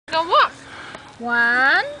Go walk.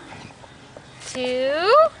 1, 2.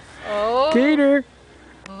 Oh. Gator.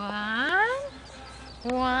 1.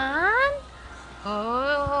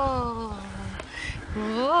 Oh.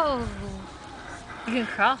 Whoa. You can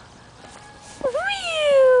crawl.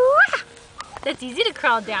 Whew. That's easy to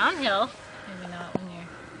crawl downhill. Maybe not when you're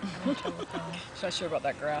having trouble crawling. Not sure about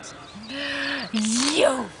that grass.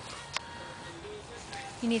 Yo!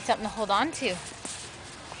 You need something to hold on to.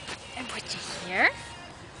 And put you here.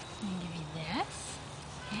 And give you this.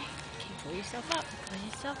 Okay, pull yourself up. Pull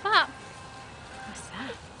yourself up. What's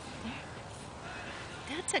that? There.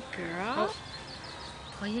 That's a girl. Oh.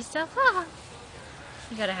 Pull yourself up.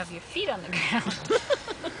 You gotta have your feet on the ground.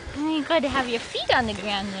 You gotta have your feet on the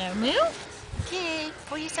ground there. Move. Okay,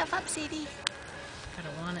 pull yourself up, Sadie. Gotta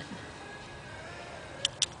want it.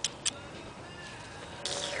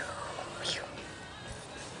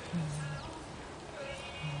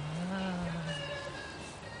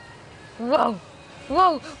 Whoa,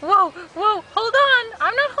 whoa, whoa, whoa, hold on.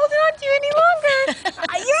 I'm not holding on to you any longer.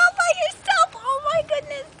 You're all by yourself. Oh my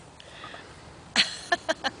goodness.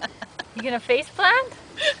 You gonna face plant?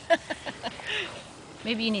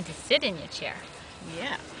 Maybe you need to sit in your chair.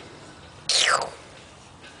 Yeah.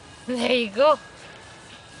 There you go.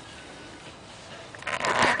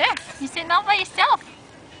 There, you're sitting all by yourself.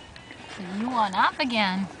 So you want up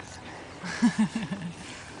again.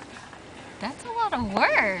 That's a lot of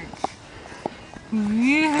work.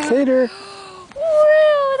 Gator.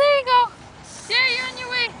 Woo, there you go. There, you're on your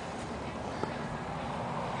way.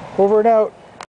 Over and out.